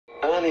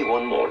Early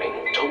one morning,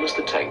 Thomas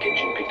the tank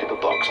engine picked up a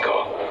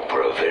boxcar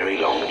for a very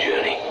long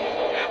journey.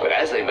 But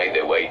as they made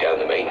their way down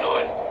the main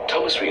line,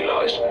 Thomas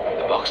realized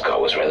the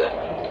boxcar was rather...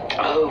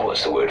 Oh,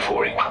 what's the word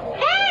for it?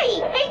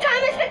 Hey! Hey,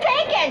 Thomas the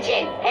tank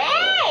engine!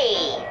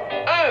 Hey!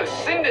 Oh,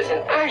 cinders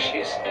and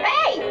ashes.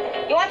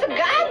 Hey! You want some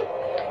gum?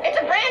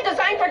 It's a brand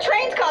designed for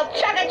trains called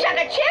Chugga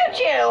Chugga Choo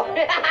Choo!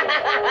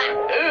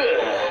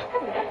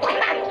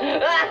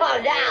 Oh,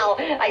 no!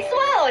 I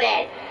swallowed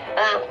it!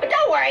 But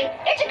don't worry,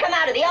 it should come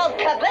out of the old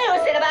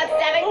caboose in about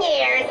 7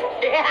 years.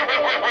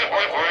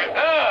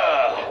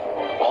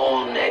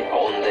 On and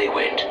on they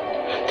went,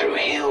 through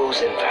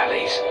hills and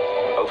valleys,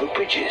 over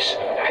bridges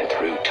and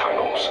through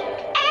tunnels.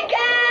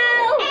 Echo!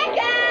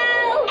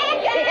 Echo!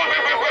 Echo!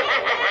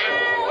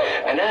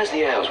 And as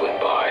the hours went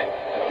by,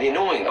 the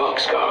annoying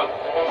boxcar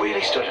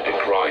really started to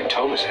grind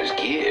Thomas's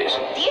gears.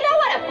 Do you know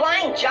what a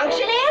flying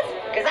junction is?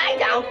 Because I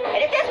don't,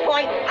 and at this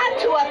point, I'm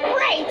too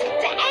afraid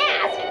to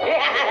ask.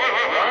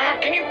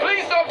 Can you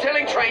please stop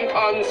telling train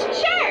puns?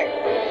 Sure,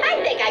 I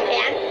think I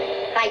can.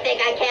 I think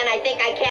I can.